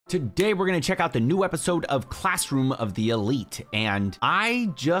Today we're gonna check out the new episode of Classroom of the Elite, and I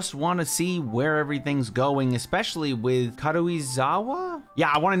just wanna see where everything's going, especially with Karuizawa?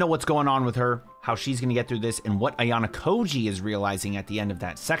 Yeah, I wanna know what's going on with her, how she's gonna get through this, and what Ayana Koji is realizing at the end of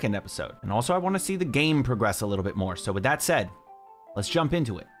that second episode. And also I wanna see the game progress a little bit more. So with that said, let's jump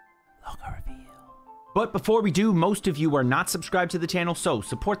into it. Logo reveal. But before we do, most of you are not subscribed to the channel, so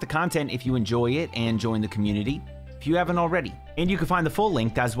support the content if you enjoy it and join the community if you haven't already. And you can find the full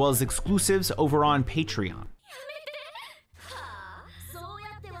link as well as exclusives over on Patreon.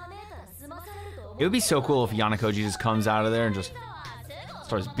 It would be so cool if Ayana Koji just comes out of there and just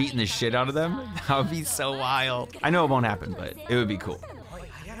starts beating the shit out of them. That would be so wild. I know it won't happen, but it would be cool.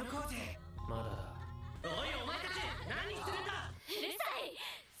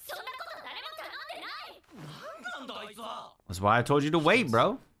 That's why I told you to wait,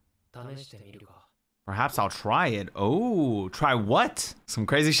 bro. Perhaps I'll try it. Oh, try what? Some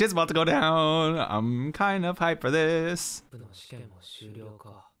crazy shit's about to go down. I'm kind of hyped for this.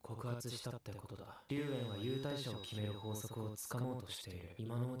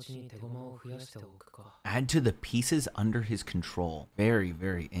 Add to the pieces under his control. Very,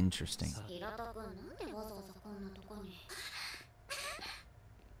 very interesting.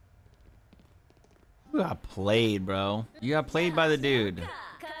 You got played, bro. You got played by the dude.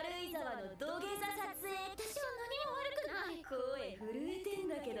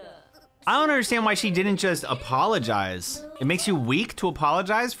 I don't understand why she didn't just apologize. It makes you weak to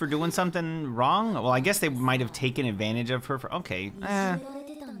apologize for doing something wrong? Well, I guess they might have taken advantage of her for... Okay.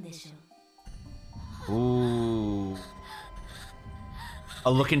 Ooh.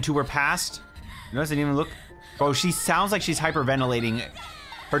 A look into her past? You notice it didn't even look... Bro, she sounds like she's hyperventilating.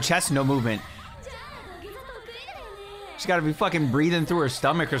 Her chest, no movement. She's gotta be fucking breathing through her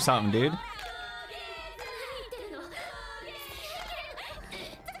stomach or something, dude.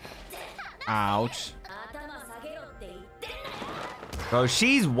 Ouch. Bro,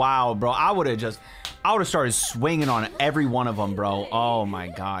 she's wild, bro. I would have started swinging on every one of them, bro. Oh my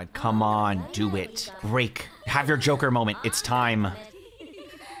God, come on, do it. Break, have your Joker moment, it's time.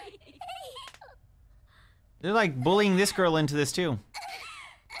 They're like bullying this girl into this too.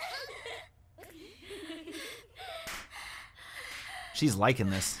 She's liking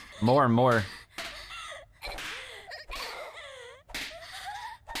this more and more.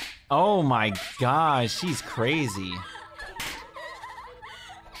 Oh my gosh, she's crazy.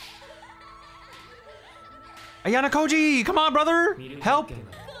 Ayana Koji, come on, brother, help.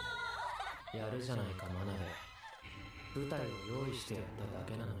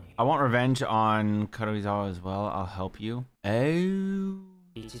 I want revenge on Karuizawa as well. I'll help you. Oh,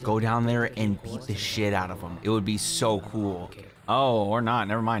 go down there and beat the shit out of him. It would be so cool. Oh, or not,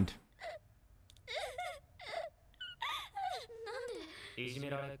 never mind.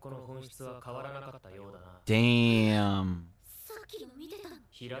 Damn.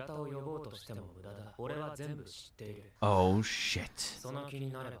 Oh shit.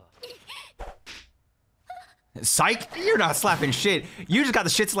 Psych, you're not slapping shit. You just got the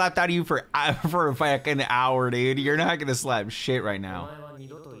shit slapped out of you for a fucking hour, dude. You're not gonna slap shit right now.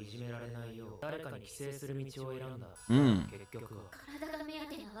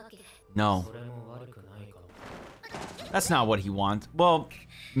 No. That's not what he wants. Well,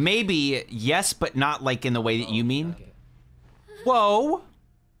 maybe yes, but not like in the way that you mean. Whoa.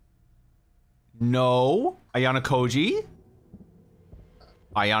 No. Ayana Koji.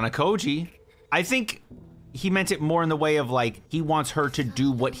 Ayana Koji. I think he meant it more in the way of like, he wants her to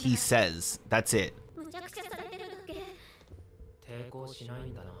do what he says. That's it.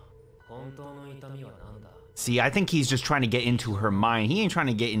 See, I think he's just trying to get into her mind. He ain't trying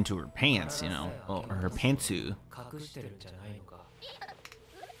to get into her pants, you know, or her pantsu.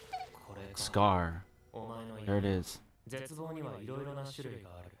 Scar. There it is. This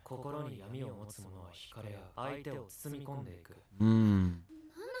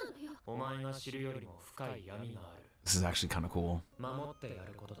is actually kind of cool.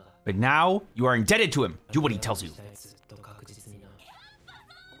 But now you are indebted to him. Do what he tells you.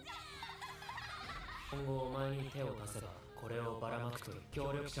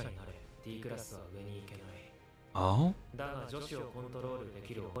 Oh?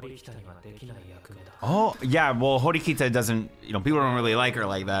 Oh, yeah, well, Horikita doesn't, you know, people don't really like her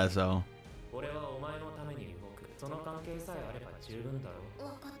like that, so.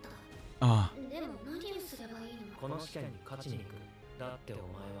 Oh.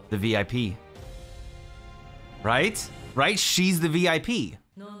 The VIP. Right? Right? She's the VIP.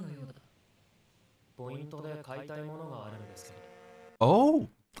 Oh,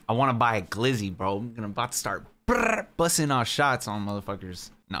 I want to buy a glizzy, bro. I'm about to start busting our shots on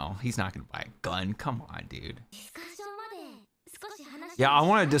motherfuckers. No, he's not gonna buy a gun. Come on, dude. Yeah, I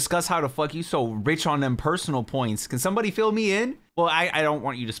want to discuss how the fuck you so rich on them personal points. Can somebody fill me in? Well, I don't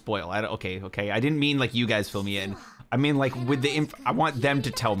want you to spoil. Okay. I didn't mean like you guys fill me in. I mean like with the I want them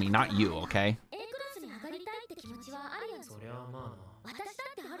to tell me, not you, okay?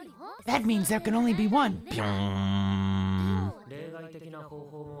 That means there can only be one.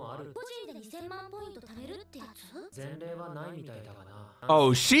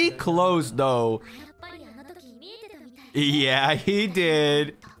 Oh, she closed though. Yeah, he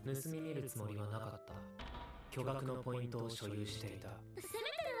did.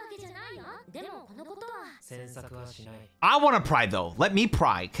 I want to pry though. Let me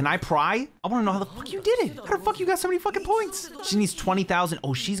pry. Can I pry? I want to know how the fuck you did it. How the fuck you got so many fucking points? She needs 20,000.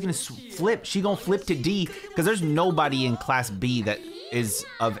 Oh, she's gonna flip. She gonna flip to D because there's nobody in class B that is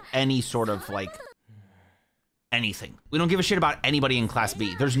of any sort of like anything. We don't give a shit about anybody in class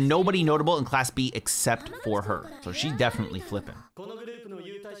B. There's nobody notable in class B except for her. So she's definitely flipping.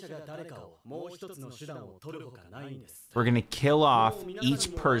 We're gonna kill off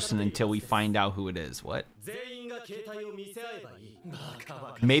each person until we find out who it is. What?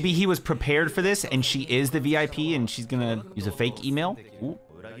 Maybe he was prepared for this and she is the VIP and she's gonna use a fake email. Ooh.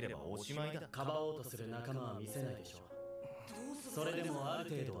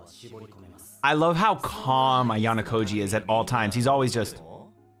 I love how calm Ayano Koji is at all times. He's always just...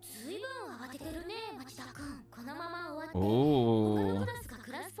 Ooh.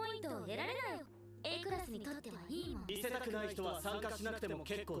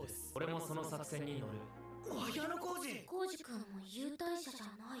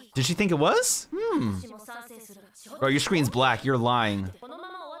 Did she think it was? Bro, your screen's black. You're lying. All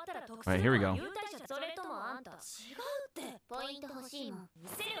right, here we go.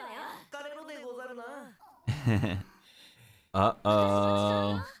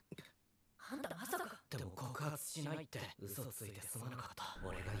 Uh-oh.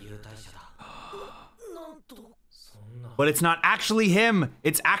 But it's not actually him.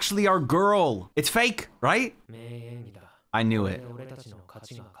 It's actually our girl. It's fake, right? I knew it.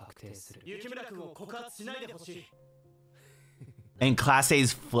 And Class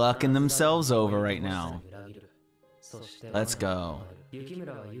A's fucking themselves over right now. Let's go.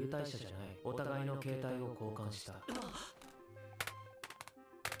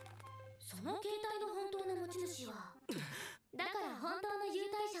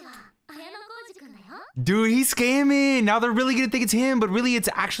 Dude, he's scamming. Now they're really gonna think it's him, but really it's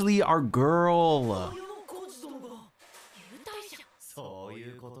actually our girl.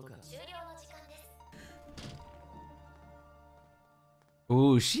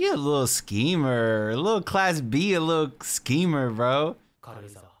 Ooh, she a little schemer. A little class B, a little schemer, bro.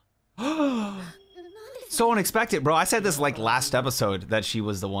 So unexpected, bro. I said this like last episode that she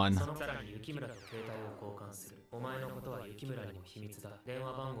was the one.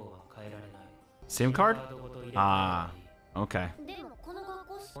 SIM card? Ah, okay.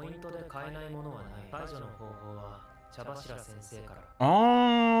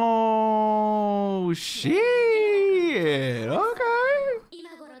 Oh, shit. Okay.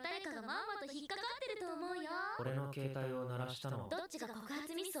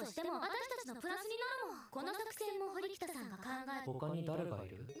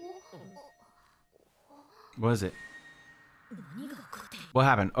 What is it? What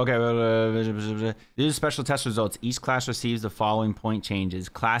happened? Okay, these are special test results. Each class receives the following point changes.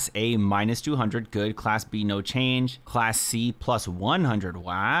 Class A minus 200, good. Class B, no change. Class C plus 100,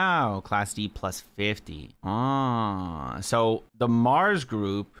 wow. Class D plus 50. Ah, so the Mars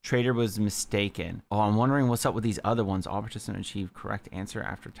group, Trader was mistaken. Oh, I'm wondering what's up with these other ones. All participants achieved correct answer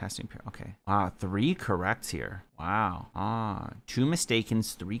after testing. Okay, wow, 3 corrects here. Wow. Ah, 2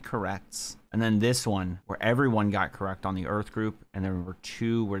 mistakens, 3 corrects. And then this one, where everyone got correct on the Earth group, and there were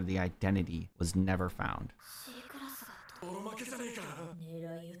 2 where the identity was never found.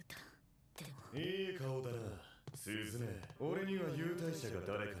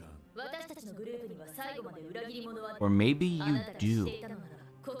 Or maybe you do.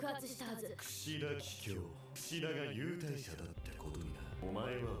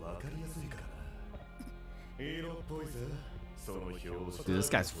 Dude, this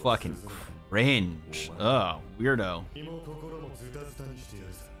guy's fucking cringe. Oh, weirdo.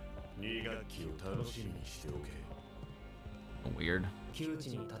 Weird.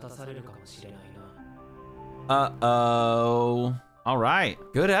 Uh-oh. All right.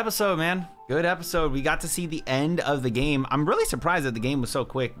 Good episode, man. Good episode. We got to see the end of the game. I'm really surprised that the game was so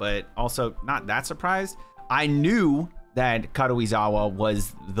quick, but also not that surprised. I knew that Karuizawa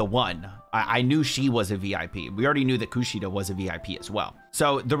was the one. I knew she was a VIP. We already knew that Kushida was a VIP as well.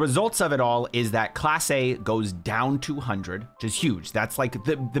 So the results of it all is that Class A goes down 200, which is huge. That's like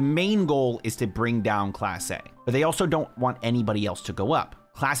the main goal is to bring down Class A, but they also don't want anybody else to go up.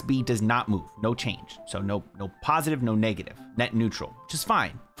 Class B does not move, no change. So no positive, no negative, net neutral, which is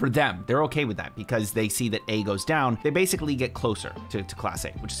fine. For them, they're okay with that because they see that A goes down. They basically get closer to Class A,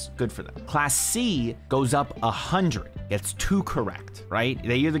 which is good for them. Class C goes up 100, gets 2 correct, right?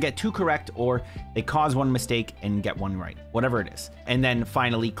 They either get 2 correct or they cause 1 mistake and get 1 right, whatever it is. And then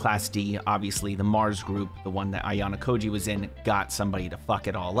finally, Class D, obviously the Mars group, the one that Ayana Koji was in, got somebody to fuck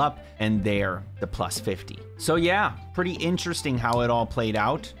it all up, and they're the plus 50. So yeah, pretty interesting how it all played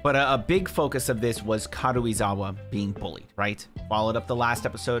out. But a big focus of this was Karuizawa being bullied, right? Followed up the last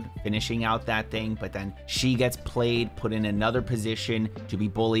episode, finishing out that thing, but then she gets played, put in another position to be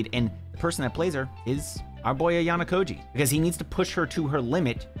bullied, and the person that plays her is our boy Ayana Koji, because he needs to push her to her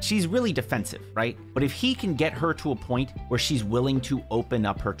limit. She's really defensive, right? But if he can get her to a point where she's willing to open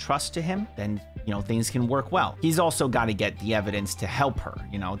up her trust to him, then, you know, things can work well. He's also got to get the evidence to help her,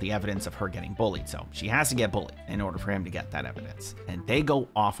 you know, the evidence of her getting bullied. So she has to get bullied in order for him to get that evidence. And they go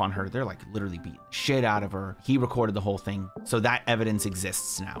off on her. They're like literally beating the shit out of her. He recorded the whole thing. So that evidence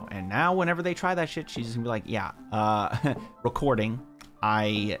exists now. And now whenever they try that shit, she's just gonna be like, yeah, recording.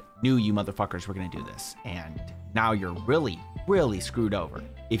 I knew you motherfuckers were gonna do this, and now you're really, really screwed over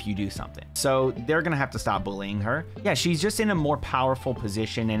if you do something. So they're gonna have to stop bullying her. Yeah, she's just in a more powerful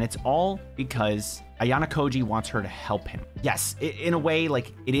position, and it's all because Ayana Koji wants her to help him. Yes, in a way,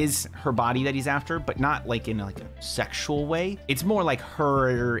 like, it is her body that he's after, but not like in like a sexual way. It's more like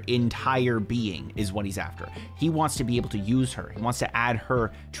her entire being is what he's after. He wants to be able to use her. He wants to add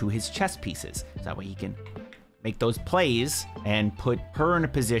her to his chess pieces, so that way he can make those plays and put her in a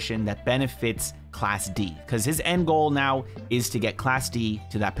position that benefits Class D, because his end goal now is to get Class D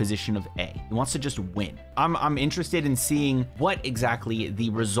to that position of A. He wants to just win. I'm interested in seeing what exactly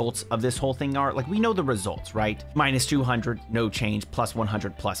the results of this whole thing are. Like, we know the results, right? Minus 200, no change, plus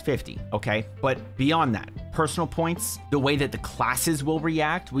 100, plus 50, okay? But beyond that, personal points, the way that the classes will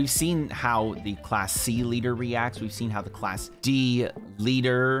react, we've seen how the Class C leader reacts, we've seen how the Class D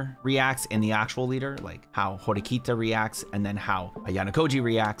leader reacts and the actual leader, like how Horikita reacts and then how Ayana Koji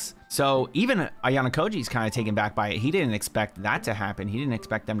reacts. So even Ayana Koji's kind of taken back by it. He didn't expect that to happen. He didn't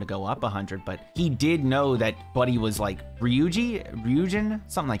expect them to go up 100, but he did know that Buddy was like Ryujin,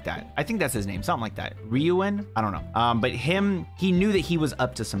 something like that. I think that's his name, something like that. Ryuen, I don't know. But he knew that he was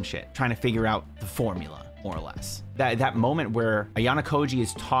up to some shit, trying to figure out the formula, more or less. That moment where Ayana Koji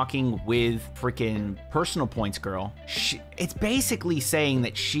is talking with freaking Personal Points girl, it's basically saying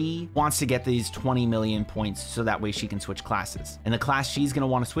that she wants to get these 20 million points so that way she can switch classes. And the class she's gonna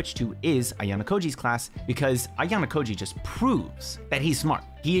want to switch to is Ayana Koji's class, because Ayana Koji just proves that he's smart.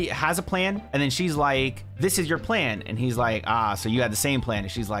 He has a plan, and then she's like, this is your plan. And he's like, ah, so you had the same plan.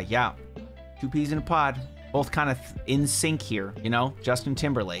 And she's like, yeah, 2 peas in a pod. Both kind of in sync here, you know? Justin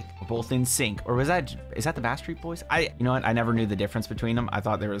Timberlake, we're both in sync. Or is that the Backstreet Boys? You know what? I never knew the difference between them. I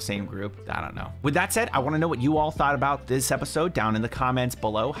thought they were the same group. I don't know. With that said, I want to know what you all thought about this episode down in the comments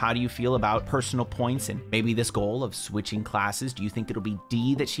below. How do you feel about Personal Points and maybe this goal of switching classes? Do you think it'll be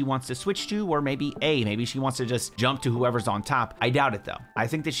D that she wants to switch to, or maybe A? Maybe she wants to just jump to whoever's on top. I doubt it though. I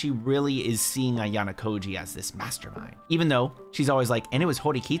think that she really is seeing Ayana Koji as this mastermind, even though she's always like, and it was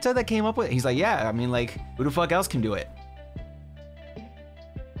Horikita that came up with it. He's like, yeah, I mean, like, who the fuck else can do it?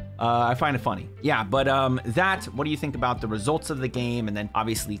 I find it funny. Yeah, but what do you think about the results of the game? And then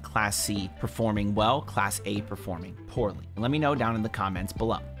obviously Class C performing well, Class A performing poorly. And let me know down in the comments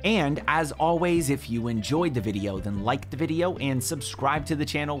below. And as always, if you enjoyed the video, then like the video and subscribe to the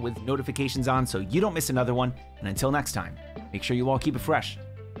channel with notifications on so you don't miss another one. And until next time, make sure you all keep it fresh.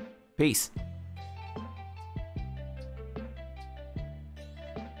 Peace.